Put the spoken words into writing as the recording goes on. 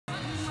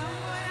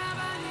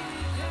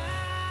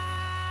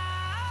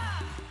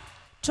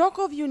Talk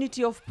of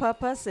unity of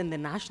purpose in the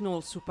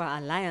National Super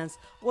Alliance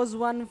was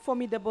one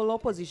formidable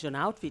opposition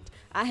outfit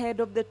ahead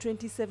of the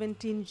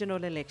 2017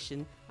 general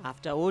election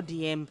after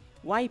ODM,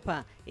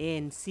 Wiper,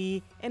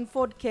 ANC and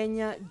Ford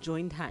Kenya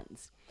joined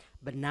hands.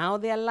 But now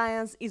the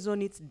alliance is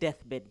on its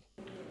deathbed.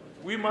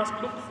 We must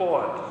look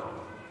forward.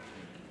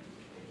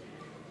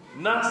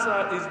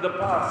 NASA is the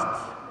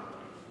past.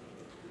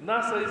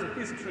 NASA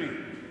is history.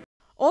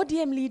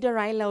 ODM leader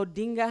Raila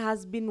Odinga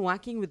has been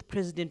working with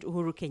President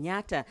Uhuru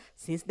Kenyatta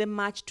since the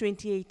March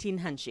 2018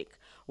 handshake.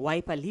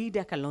 Wiper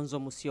leader Kalonzo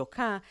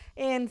Musyoka,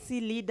 ANC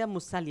leader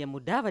Musalia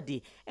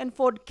Mudavadi, and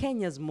Ford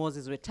Kenya's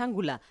Moses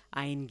Wetangula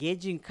are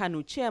engaging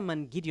KANU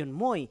chairman Gideon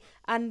Moi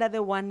under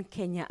the One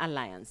Kenya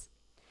Alliance.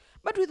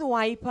 But with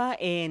Wiper,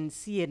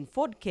 ANC and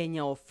Ford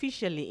Kenya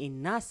officially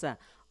in NASA,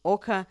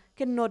 OKA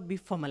cannot be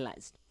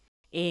formalized.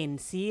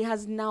 ANC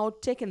has now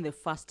taken the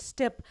first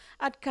step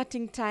at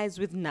cutting ties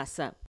with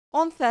NASA.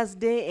 On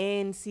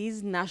Thursday,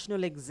 ANC's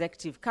National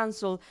Executive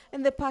Council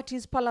and the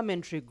party's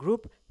parliamentary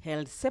group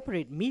held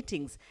separate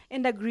meetings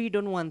and agreed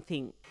on one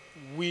thing.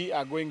 We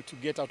are going to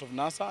get out of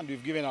NASA, and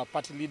we've given our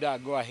party leader a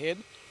go-ahead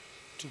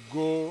to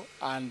go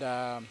and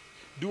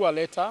do a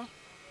letter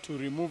to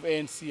remove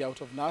ANC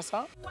out of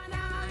NASA.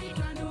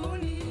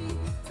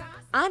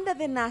 Under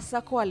the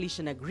NASA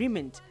coalition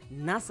agreement,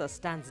 NASA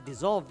stands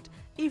dissolved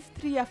if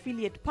 3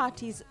 affiliate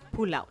parties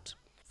pull out.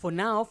 For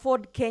now,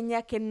 Ford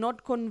Kenya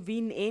cannot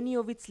convene any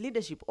of its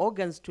leadership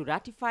organs to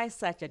ratify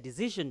such a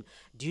decision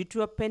due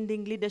to a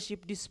pending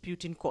leadership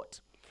dispute in court.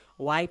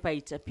 Wiper,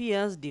 it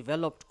appears,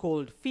 developed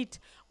cold feet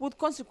with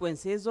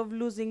consequences of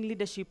losing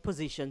leadership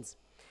positions.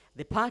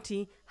 The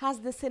party has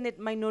the Senate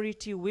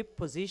Minority Whip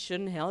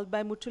position held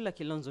by Mutula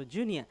Kilonzo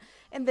Jr.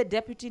 and the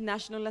Deputy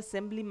National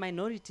Assembly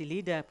Minority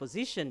Leader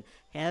position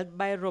held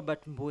by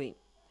Robert Mbui.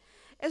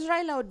 As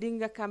Raila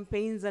Odinga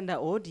campaigns under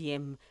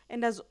ODM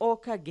and as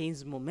OKA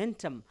gains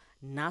momentum,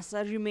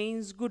 NASA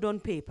remains good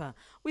on paper,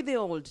 with the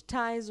old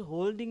ties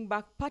holding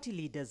back party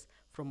leaders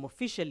from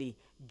officially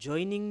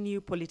joining new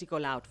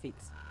political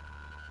outfits.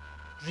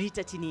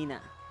 Rita Tinina,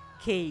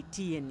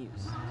 KTN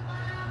News.